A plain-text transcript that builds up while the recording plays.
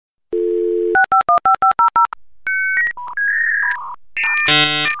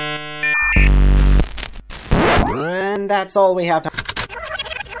And that's all we have to...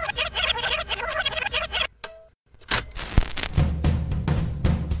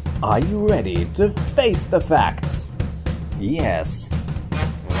 Are you ready to face the facts? Yes.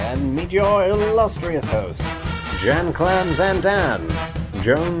 And meet your illustrious hosts, Jan Clans and Dan.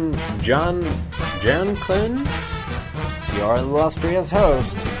 John Clan? Your illustrious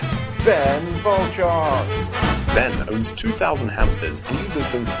host, Ben Volchok. Ben owns 2,000 hamsters and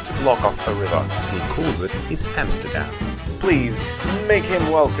uses them to block off a river. He calls it his Hamsterdam. Please make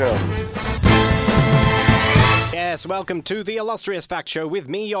him welcome. Yes, welcome to the Illustrious Fact Show with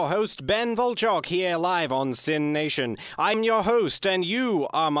me, your host, Ben Volchok, here live on Sin Nation. I'm your host, and you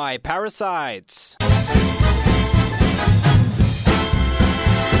are my parasites.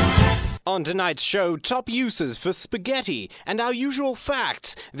 On tonight's show, top uses for spaghetti, and our usual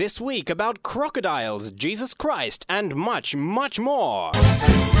facts, this week about crocodiles, Jesus Christ, and much, much more.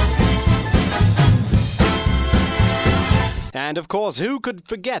 And of course, who could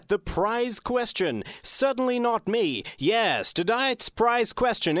forget the prize question? Certainly not me. Yes, tonight's prize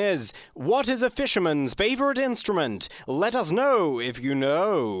question is, what is a fisherman's favorite instrument? Let us know if you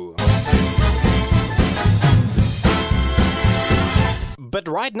know. But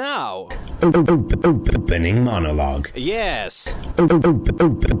right now... Opening monologue. Yes.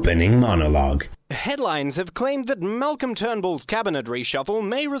 Opening monologue. Headlines have claimed that Malcolm Turnbull's cabinet reshuffle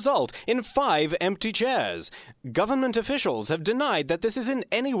may result in 5 empty chairs. Government officials have denied that this is in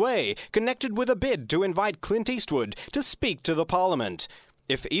any way connected with a bid to invite Clint Eastwood to speak to the Parliament.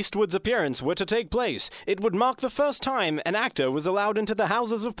 If Eastwood's appearance were to take place, it would mark the first time an actor was allowed into the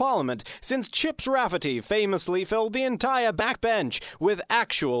Houses of Parliament since Chips Rafferty famously filled the entire backbench with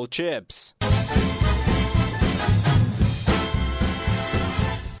actual chips.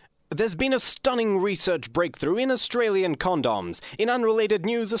 There's been a stunning research breakthrough in Australian condoms. In unrelated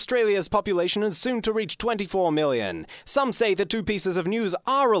news, Australia's population is soon to reach 24 million. Some say the two pieces of news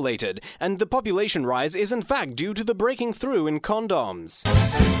are related, and the population rise is in fact due to the breaking through in condoms.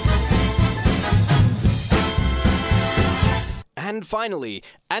 And finally,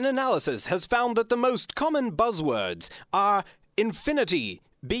 an analysis has found that the most common buzzwords are infinity,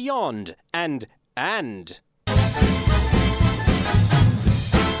 beyond, and.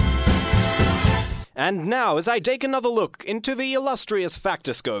 And now, as I take another look into the illustrious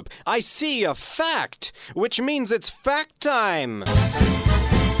factoscope, I see a fact, which means it's fact time!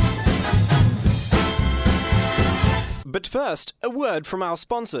 But first, a word from our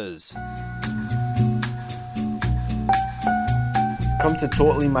sponsors. Come to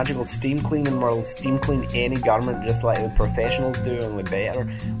Totally Magical Steam Cleaning, where we'll steam clean any garment just like the professionals do, only better.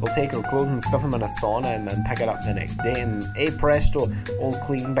 We'll take our clothes and stuff them in a sauna and then pick it up the next day, and presto, all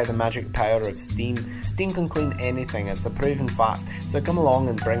clean by the magic power of steam. Steam can clean anything, it's a proven fact. So come along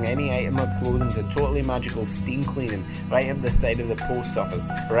and bring any item of clothing to Totally Magical Steam Cleaning, right up the side of the post office,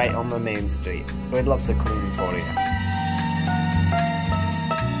 right on the main street. We'd love to clean for you.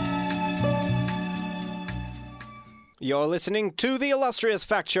 You're listening to the Illustrious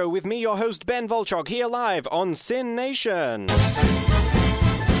Fact Show with me, your host, Ben Volchok, here live on Sin Nation.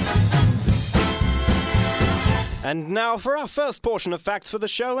 And now for our first portion of facts for the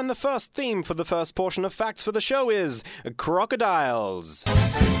show, and the first theme for the first portion of facts for the show is crocodiles.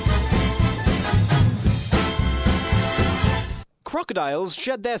 Crocodiles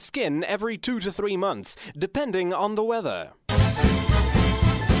shed their skin every 2 to 3 months, depending on the weather.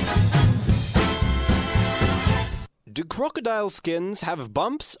 Do crocodile skins have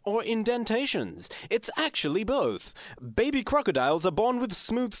bumps or indentations? It's actually both. Baby crocodiles are born with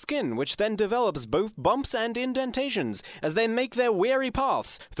smooth skin, which then develops both bumps and indentations as they make their weary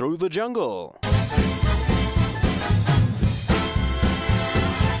paths through the jungle.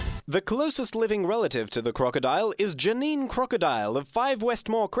 The closest living relative to the crocodile is Janine Crocodile of 5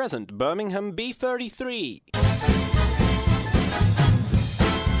 Westmore Crescent, Birmingham B33.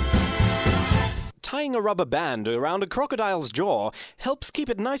 Tying a rubber band around a crocodile's jaw helps keep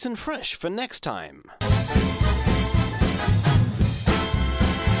it nice and fresh for next time.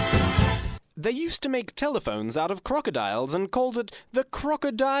 They used to make telephones out of crocodiles and called it the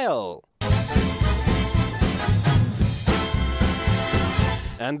crocodile.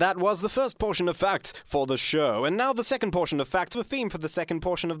 And that was the first portion of facts for the show. And now the second portion of facts. The theme for the second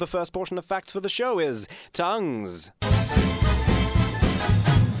portion of the first portion of facts for the show is tongues.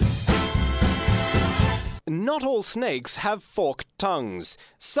 Not all snakes have forked tongues.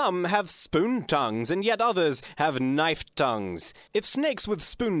 Some have spoon tongues, and yet others have knifed tongues. If snakes with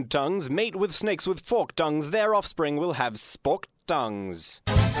spoon tongues mate with snakes with forked tongues, their offspring will have sporked tongues.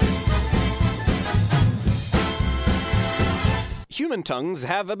 Human tongues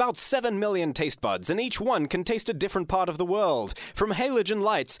have about 7 million taste buds, and each one can taste a different part of the world, from halogen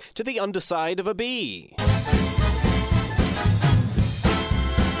lights to the underside of a bee.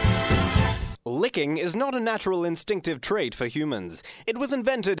 Licking is not a natural instinctive trait for humans. It was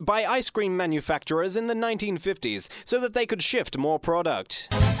invented by ice cream manufacturers in the 1950s so that they could shift more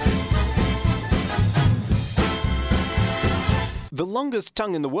product. The longest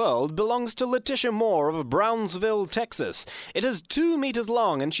tongue in the world belongs to Letitia Moore of Brownsville, Texas. It is 2 meters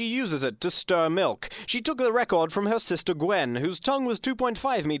long and she uses it to stir milk. She took the record from her sister Gwen, whose tongue was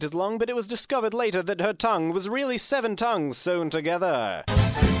 2.5 meters long, but it was discovered later that her tongue was really 7 tongues sewn together.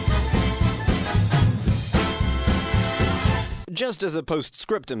 Just as a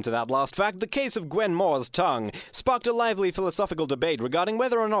postscriptum to that last fact, the case of Gwen Moore's tongue sparked a lively philosophical debate regarding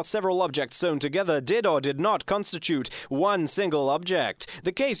whether or not several objects sewn together did or did not constitute one single object.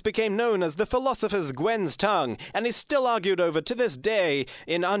 The case became known as the philosopher's Gwen's tongue and is still argued over to this day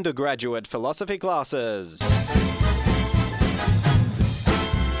in undergraduate philosophy classes.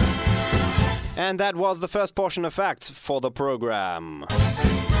 And that was the first portion of facts for the program.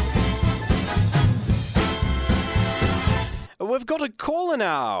 We've got a caller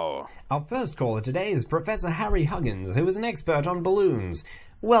now. Our first caller today is Professor Harry Huggins, who is an expert on balloons.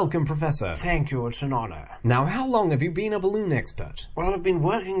 Welcome, Professor. Thank you, it's an honor. Now, how long have you been a balloon expert? Well, I've been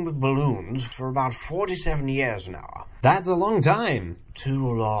working with balloons for about 47 years now. That's a long time. Too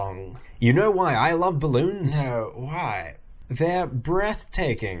long. You know why I love balloons? No, why? They're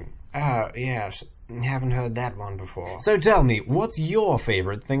breathtaking. Oh, yes. Haven't heard that one before. So tell me, what's your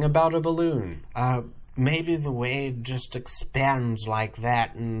favorite thing about a balloon? Maybe the way it just expands like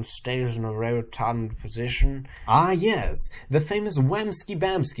that and stays in a rotund position. Ah, yes, the famous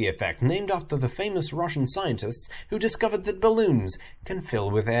Wamsky-Bamsky effect, named after the famous Russian scientists who discovered that balloons can fill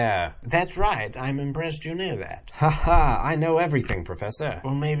with air. That's right, I'm impressed you know that. Ha, I know everything, Professor.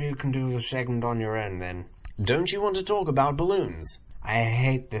 Well, maybe you can do the segment on your own then. Don't you want to talk about balloons? I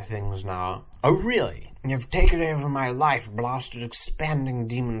hate the things now. Oh, really? You've taken over my life, blasted expanding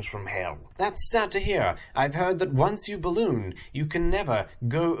demons from hell. That's sad to hear. I've heard that once you balloon, you can never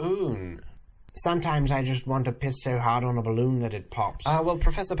go-oon. Sometimes I just want to piss so hard on a balloon that it pops. Well,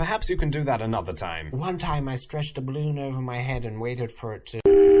 Professor, perhaps you can do that another time. One time I stretched a balloon over my head and waited for it to...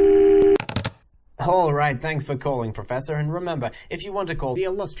 All right, thanks for calling, Professor. And remember, if you want to call the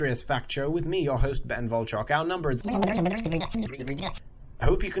Illustrious Fact Show with me, your host, Ben Volchok, our number is...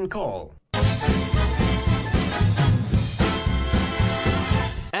 Hope you can call.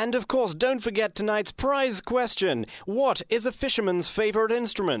 And of course, don't forget tonight's prize question. What is a fisherman's favorite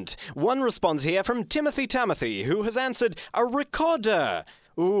instrument? One response here from Timothy, who has answered a recorder.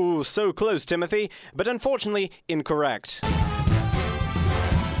 Ooh, so close, Timothy, but unfortunately incorrect.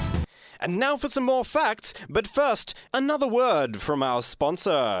 And now for some more facts, but first, another word from our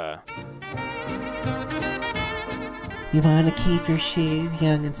sponsor. You want to keep your shoes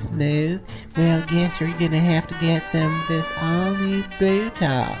young and smooth? Well, guess you're going to have to get some of this all-new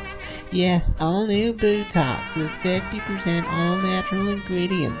Botox. Yes, all-new Botox with 50% all-natural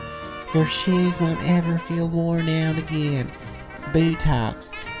ingredients. Your shoes won't ever feel worn out again.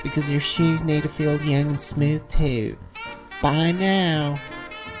 Botox, because your shoes need to feel young and smooth too. Bye now.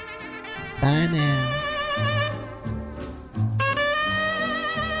 Bye now.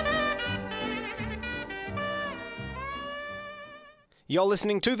 You're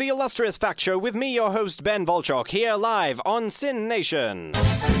listening to the Illustrious Fact Show with me, your host, Ben Volchok, here live on Sin Nation.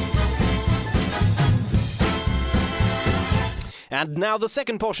 And now the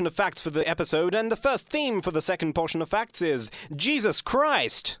second portion of facts for the episode, and the first theme for the second portion of facts is Jesus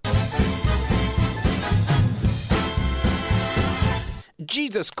Christ.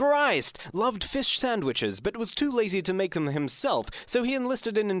 Jesus Christ loved fish sandwiches, but was too lazy to make them himself, so he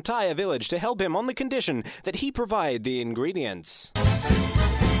enlisted an entire village to help him on the condition that he provide the ingredients.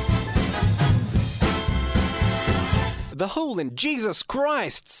 The hole in Jesus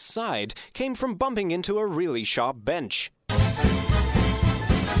Christ's side came from bumping into a really sharp bench.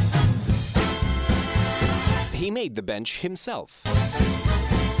 He made the bench himself.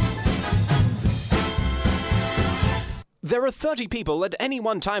 There are 30 people at any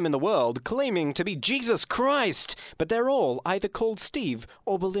one time in the world claiming to be Jesus Christ, but they're all either called Steve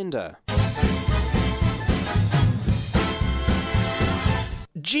or Belinda.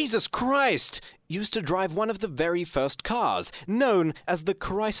 Jesus Christ used to drive one of the very first cars, known as the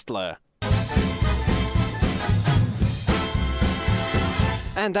Chrysler.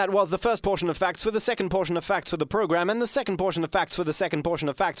 And that was the first portion of facts for the second portion of facts for the program, and the second portion of facts for the second portion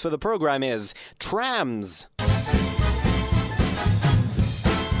of facts for the program is trams.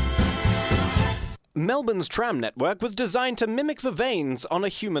 Melbourne's tram network was designed to mimic the veins on a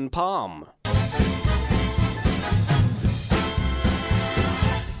human palm.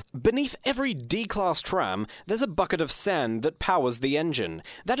 Beneath every D-class tram, there's a bucket of sand that powers the engine.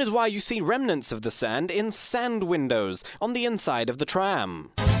 That is why you see remnants of the sand in sand windows on the inside of the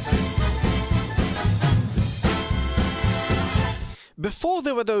tram. Before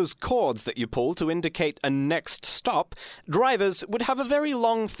there were those cords that you pull to indicate a next stop, drivers would have a very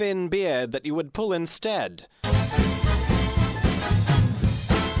long, thin beard that you would pull instead.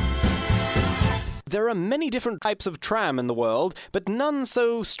 There are many different types of tram in the world, but none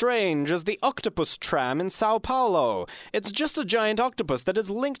so strange as the octopus tram in Sao Paulo. It's just a giant octopus that is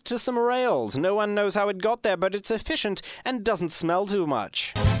linked to some rails. No one knows how it got there, but it's efficient and doesn't smell too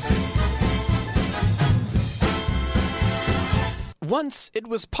much. Once it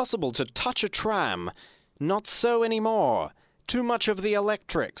was possible to touch a tram. Not so anymore. Too much of the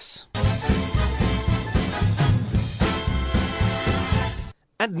electrics.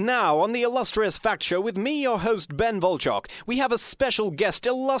 And now, on the Illustrious Fact Show with me, your host, Ben Volchok, we have a special guest,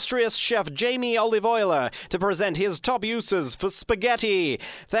 illustrious chef Jamie Olivoila, to present his top uses for spaghetti.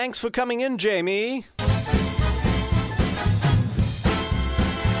 Thanks for coming in, Jamie.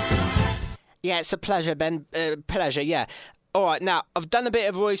 Yeah, it's a pleasure, Ben. Pleasure, yeah. Alright, now, I've done a bit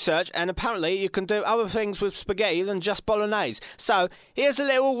of research, and apparently you can do other things with spaghetti than just bolognese. So, here's a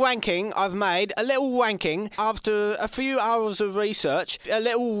little ranking I've made, after a few hours of research, of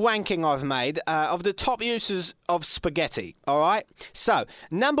the top uses of spaghetti, alright? So,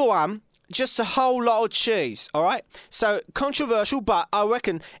 number one, just a whole lot of cheese, alright? So, controversial, but I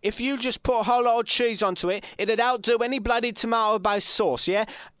reckon if you just put a whole lot of cheese onto it, it'd outdo any bloody tomato-based sauce, yeah?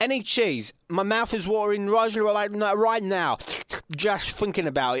 Any cheese. My mouth is watering right now, just thinking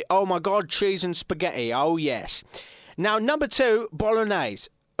about it. Oh my god, cheese and spaghetti, oh yes. Now, number two, bolognese,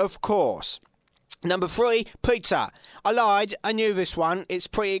 of course. Number three, pizza. I lied, I knew this one, it's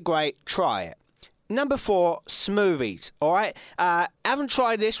pretty great, try it. Number four, smoothies, alright? Haven't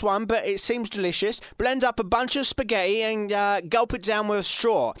tried this one, but it seems delicious. Blend up a bunch of spaghetti and gulp it down with a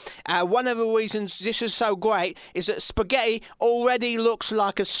straw. One of the reasons this is so great is that spaghetti already looks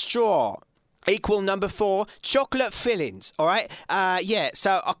like a straw. Equal number four, chocolate fillings, alright?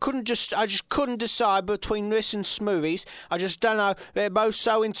 So I just couldn't decide between this and smoothies. I just don't know, they're both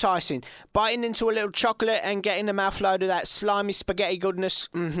so enticing. Biting into a little chocolate and getting a mouthload of that slimy spaghetti goodness,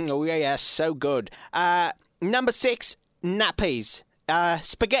 oh yeah, so good. Number six, nappies.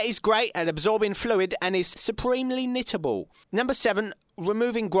 Spaghetti's great at absorbing fluid and is supremely knittable. Number seven,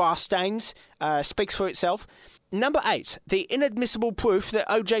 removing grass stains, speaks for itself. Number 8, the inadmissible proof that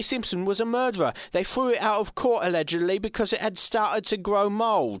O.J. Simpson was a murderer. They threw it out of court allegedly because it had started to grow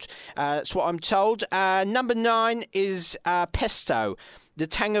mould. That's what I'm told. Number 9 is pesto. The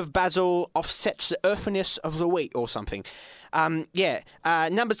tang of basil offsets the earthiness of the wheat or something.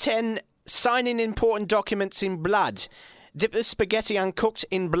 Number 10, signing important documents in blood. Dip the spaghetti uncooked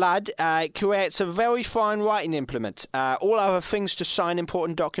in blood. It creates a very fine writing implement. All other things to sign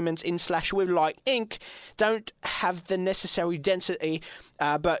important documents in/with, like ink, don't have the necessary density.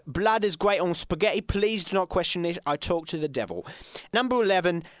 But blood is great on spaghetti. Please do not question it. I talk to the devil. Number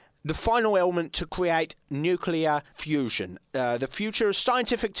 11. The final element to create nuclear fusion. The future of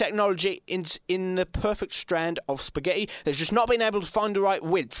scientific technology is in the perfect strand of spaghetti. They've just not been able to find the right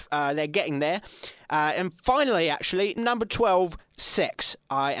width. They're getting there. And finally, actually, number 12, sex.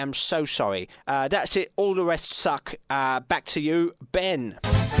 I am so sorry. That's it. All the rest suck. Back to you, Ben.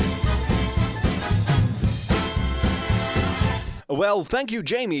 Well, thank you,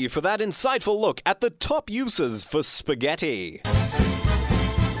 Jamie, for that insightful look at the top uses for spaghetti.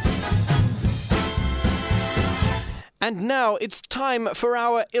 And now it's time for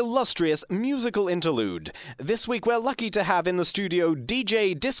our illustrious musical interlude. This week we're lucky to have in the studio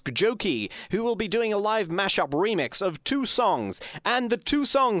DJ Disc Jockey, who will be doing a live mashup remix of 2 songs. And the 2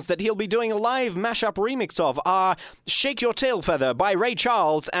 songs that he'll be doing a live mashup remix of are Shake Your Tail Feather by Ray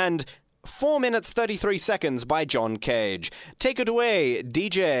Charles and 4 minutes 33 seconds by John Cage. Take it away,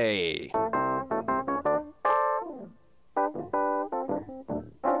 DJ.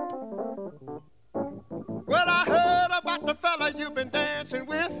 Well, I heard about the fella you've been dancing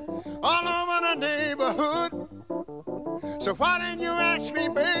with all over the neighborhood. So why didn't you ask me,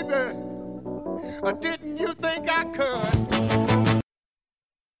 baby? Or didn't you think I could?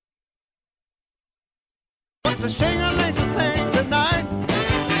 But the shing-a-lazy thing tonight,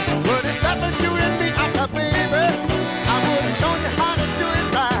 would it ever do it me after, baby? I would have shown you how to do it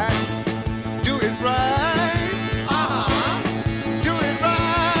right. Do it right.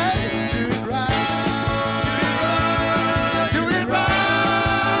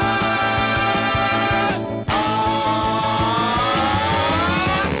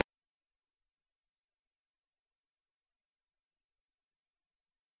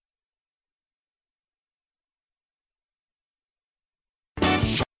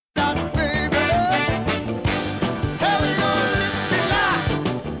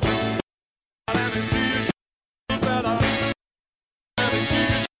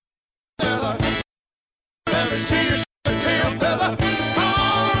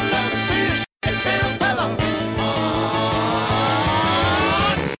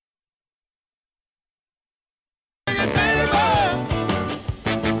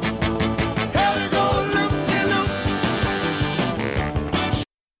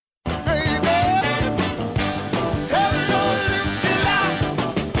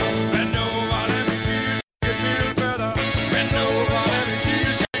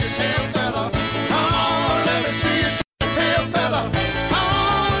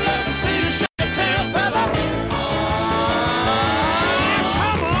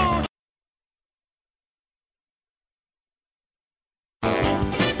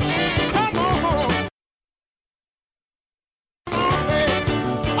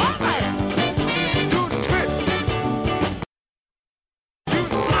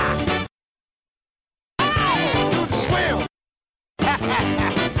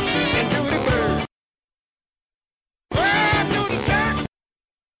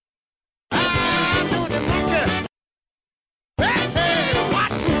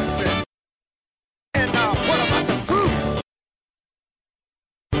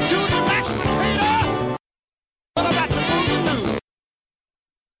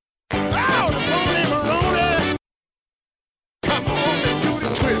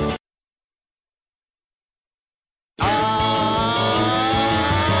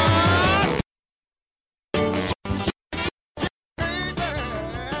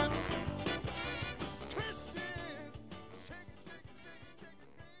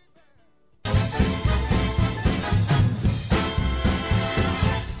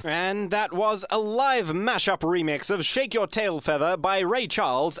 And that was a live mashup remix of Shake Your Tail Feather by Ray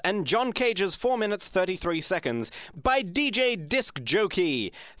Charles and John Cage's 4 minutes 33 seconds by DJ Disc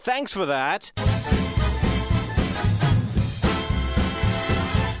Jokey. Thanks for that.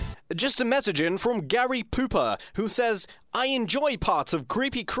 Just a message in from Gary Pooper, who says, I enjoy parts of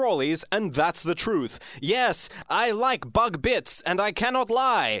Creepy Crawlies, and that's the truth. Yes, I like bug bits, and I cannot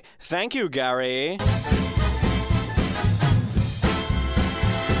lie. Thank you, Gary.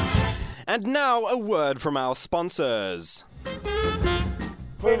 And now a word from our sponsors.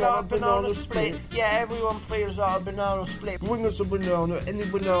 Feel like a banana split. Yeah, everyone feels like a banana split. Bring us a banana, any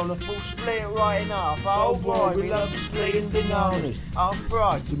banana. We'll split it right in half. Oh boy, we love splitting bananas. Half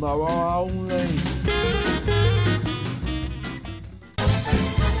price tomorrow only.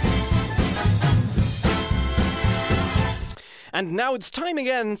 And now it's time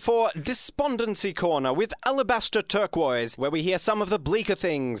again for Despondency Corner with Alabaster Turquoise, where we hear some of the bleaker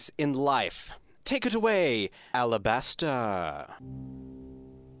things in life. Take it away, Alabaster.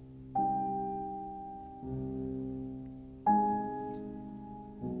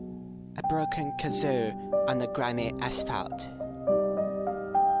 A broken kazoo on the grimy asphalt.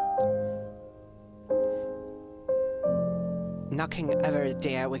 Knocking over a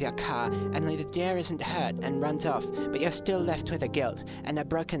deer with your car, only the deer isn't hurt and runs off, but you're still left with a guilt and a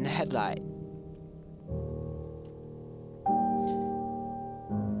broken headlight.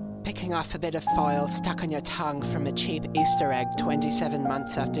 Picking off a bit of foil stuck on your tongue from a cheap Easter egg 27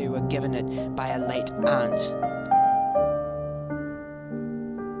 months after you were given it by a late aunt.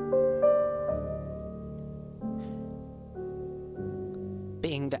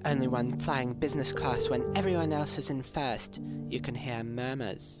 Being the only one flying business class when everyone else is in first, you can hear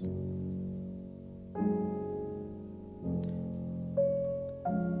murmurs.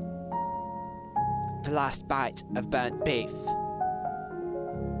 The last bite of burnt beef.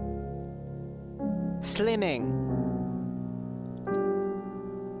 Slimming.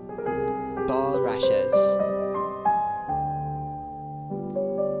 Ball rushes.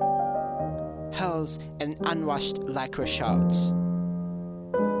 Holes in unwashed lycra shorts.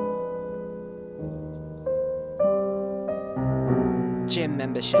 Gym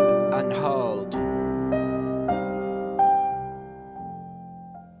membership on hold.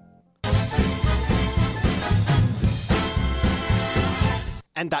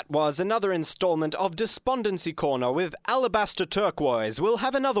 And that was another installment of Despondency Corner with Alabaster Turquoise. We'll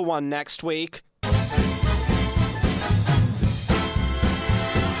have another one next week.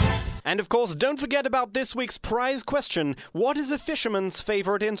 And of course, don't forget about this week's prize question. What is a fisherman's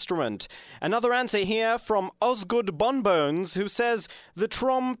favorite instrument? Another answer here from Osgood Bonbones, who says, the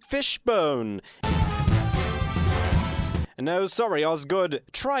Trom Fishbone. No, sorry, Osgood.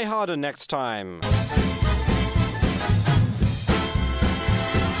 Try harder next time.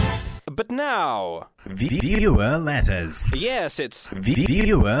 But now... Viewer letters. Yes, it's...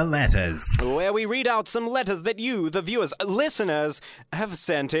 Viewer letters. Where we read out some letters that you, the viewers, listeners, have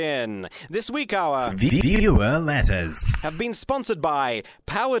sent in. This week our... Viewer letters. Have been sponsored by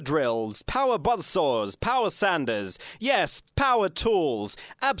Power Drills, Power Buzzsaws, Power Sanders. Yes, Power Tools.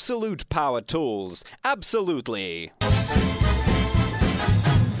 Absolute Power Tools. Absolutely.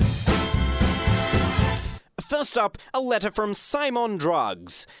 First up, a letter from Simon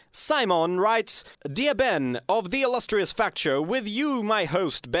Drugs. Simon writes, Dear Ben, of the Illustrious Fact Show, with you, my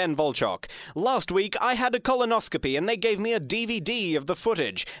host, Ben Volchok. Last week, I had a colonoscopy and they gave me a DVD of the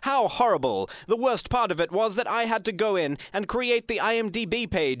footage. How horrible. The worst part of it was that I had to go in and create the IMDb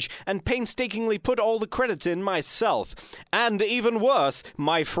page and painstakingly put all the credits in myself. And even worse,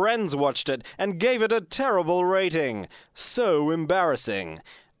 my friends watched it and gave it a terrible rating. So embarrassing.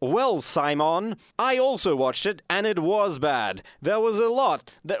 Well, Simon, I also watched it, and it was bad. There was a lot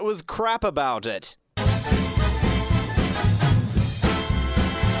that was crap about it.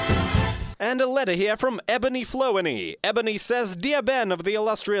 And a letter here from Ebony Floweney. Ebony says, Dear Ben of the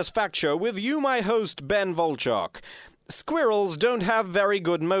Illustrious Fact Show, with you my host, Ben Volchok. Squirrels don't have very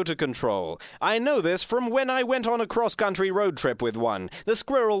good motor control. I know this from when I went on a cross-country road trip with one. The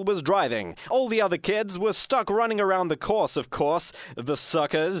squirrel was driving. All the other kids were stuck running around the course, of course. The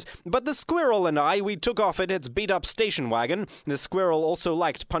suckers. But the squirrel and we took off in its beat-up station wagon. The squirrel also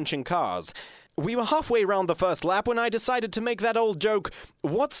liked punching cars. We were halfway round the first lap when I decided to make that old joke,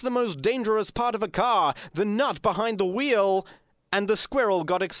 what's the most dangerous part of a car? The nut behind the wheel? And the squirrel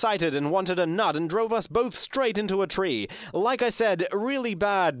got excited and wanted a nut and drove us both straight into a tree. Like I said, really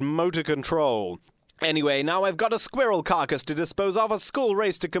bad motor control. Anyway, now I've got a squirrel carcass to dispose of, a school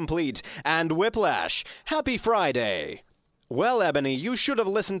race to complete, and whiplash. Happy Friday. Well, Ebony, you should have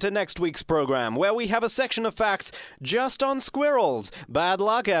listened to next week's program, where we have a section of facts just on squirrels. Bad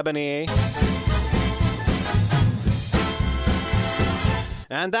luck, Ebony.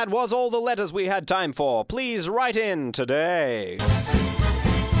 And that was all the letters we had time for. Please write in today.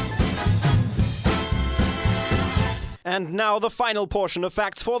 And now the final portion of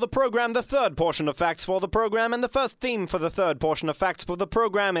facts for the program, the third portion of facts for the program, and the first theme for the third portion of facts for the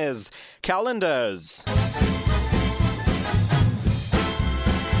program is calendars.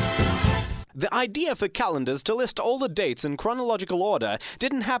 The idea for calendars to list all the dates in chronological order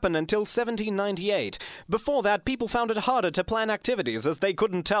didn't happen until 1798. Before that, people found it harder to plan activities as they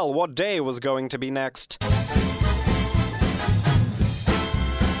couldn't tell what day was going to be next.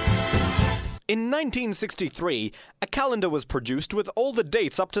 In 1963, a calendar was produced with all the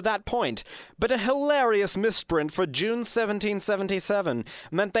dates up to that point, but a hilarious misprint for June 1777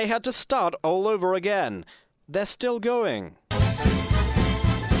 meant they had to start all over again. They're still going.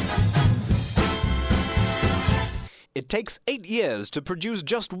 It takes 8 years to produce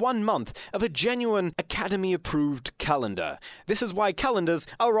just 1 month of a genuine Academy-approved calendar. This is why calendars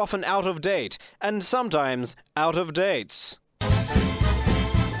are often out of date, and sometimes out of dates.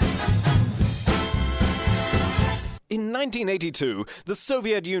 In 1982, the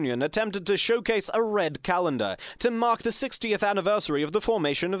Soviet Union attempted to showcase a red calendar to mark the 60th anniversary of the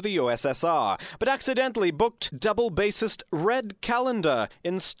formation of the USSR, but accidentally booked double-bassist red calendar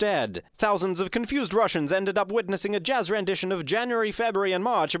instead. Thousands of confused Russians ended up witnessing a jazz rendition of January, February, and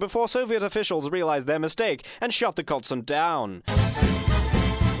March before Soviet officials realized their mistake and shut the concert down.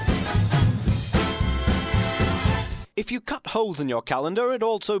 If you cut holes in your calendar, it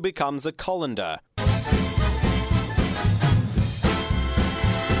also becomes a colander.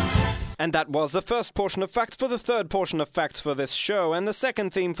 And that was the first portion of facts for the third portion of facts for this show, and the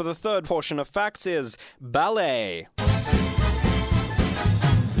second theme for the third portion of facts is ballet.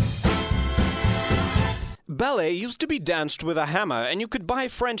 Ballet used to be danced with a hammer, and you could buy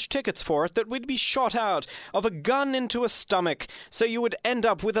French tickets for it that would be shot out of a gun into a stomach, so you would end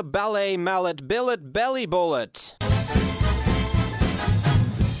up with a ballet mallet billet belly bullet.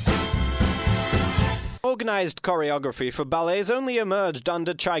 Organized choreography for ballets only emerged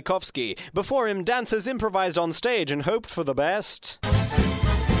under Tchaikovsky. Before him, dancers improvised on stage and hoped for the best.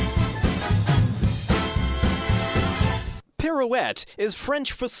 Pirouette is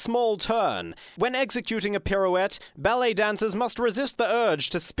French for small turn. When executing a pirouette, ballet dancers must resist the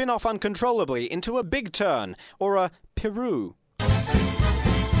urge to spin off uncontrollably into a big turn, or a pirou.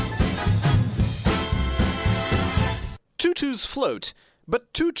 Tutus float,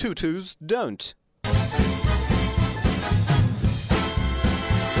 but two tutus don't.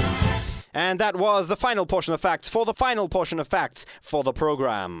 And that was the final portion of facts for the final portion of facts for the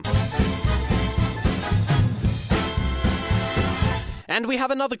program. And we have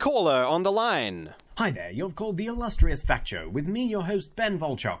another caller on the line. Hi there, you've called the Illustrious Fact Show with me, your host, Ben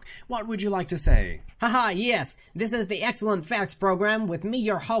Volchok. What would you like to say? Haha, yes, this is the Excellent Facts program with me,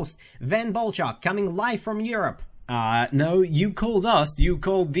 your host, Ben Volchok, coming live from Europe. No, you called us. You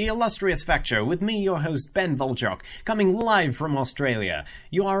called the Illustrious Fact Show with me, your host, Ben Volchok, coming live from Australia.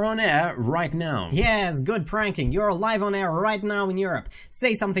 You are on air right now. Yes, good pranking. You're live on air right now in Europe.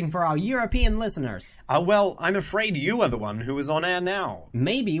 Say something for our European listeners. Well, I'm afraid you are the one who is on air now.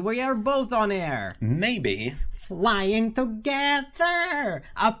 Maybe we are both on air. Maybe. Flying together,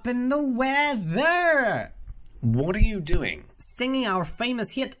 up in the weather. What are you doing? Singing our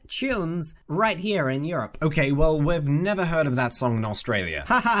famous hit tunes right here in Europe. Okay, well, we've never heard of that song in Australia.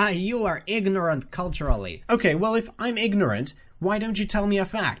 Haha, you are ignorant culturally. Okay, well, if I'm ignorant, why don't you tell me a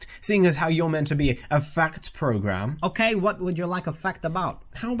fact, seeing as how you're meant to be a fact program? Okay, what would you like a fact about?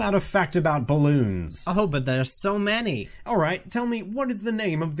 How about a fact about balloons? Oh, but there's so many. Alright, tell me, what is the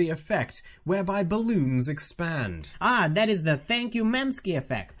name of the effect whereby balloons expand? That is the Thank You Memsky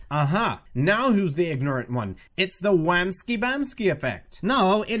effect. Aha! Now who's the ignorant one? It's the Whamsky-Bamsky effect.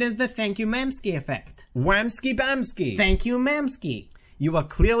 No, it is the Thank You Memsky effect. Whamsky-Bamsky! Thank You Memsky. You are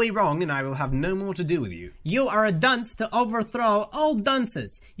clearly wrong, and I will have no more to do with you. You are a dunce to overthrow all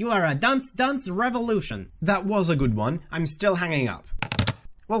dunces. You are a dunce revolution. That was a good one. I'm still hanging up.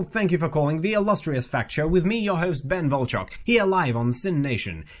 Well, thank you for calling the Illustrious Fact Show with me, your host, Ben Volchok, here live on Sin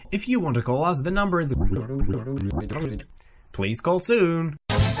Nation. If you want to call us, the number is... Please call soon.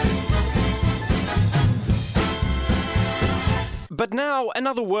 But now,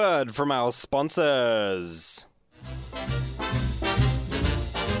 another word from our sponsors.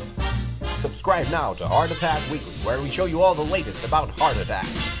 Subscribe now to Heart Attack Weekly, where we show you all the latest about heart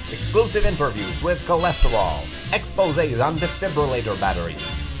attacks. Exclusive interviews with cholesterol, exposés on defibrillator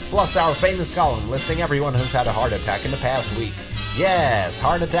batteries, plus our famous column listing everyone who's had a heart attack in the past week. Yes,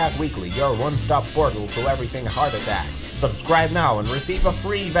 Heart Attack Weekly, your one-stop portal to everything heart attacks. Subscribe now and receive a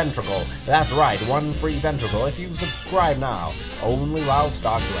free ventricle. That's right, one free ventricle if you subscribe now, only while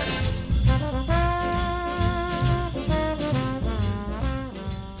stocks last.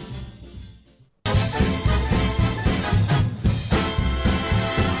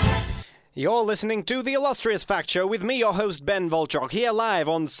 You're listening to the Illustrious Fact Show with me, your host, Ben Volchok, here live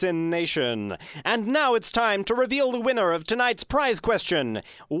on Sin Nation. And now it's time to reveal the winner of tonight's prize question.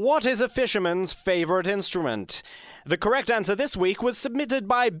 What is a fisherman's favorite instrument? The correct answer this week was submitted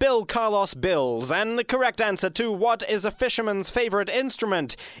by Bill Carlos Bills, and the correct answer to what is a fisherman's favorite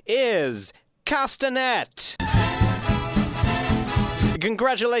instrument is castanet.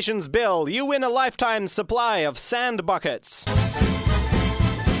 Congratulations, Bill. You win a lifetime supply of sand buckets.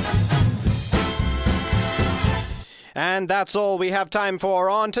 And that's all we have time for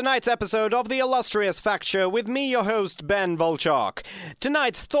on tonight's episode of the Illustrious Fact Show with me, your host, Ben Volchok.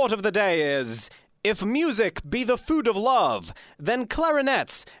 Tonight's thought of the day is, if music be the food of love, then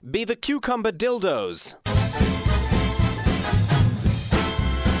clarinets be the cucumber dildos.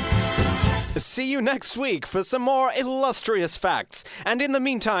 See you next week for some more illustrious facts. And in the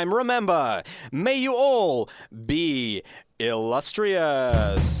meantime, remember, may you all be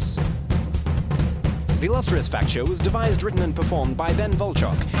illustrious. The Illustrious Fact Show was devised, written, and performed by Ben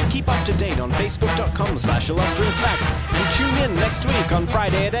Volchok. Keep up to date on Facebook.com/illustriousfacts and tune in next week on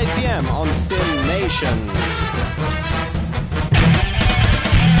Friday at 8 p.m. on Sin Nation.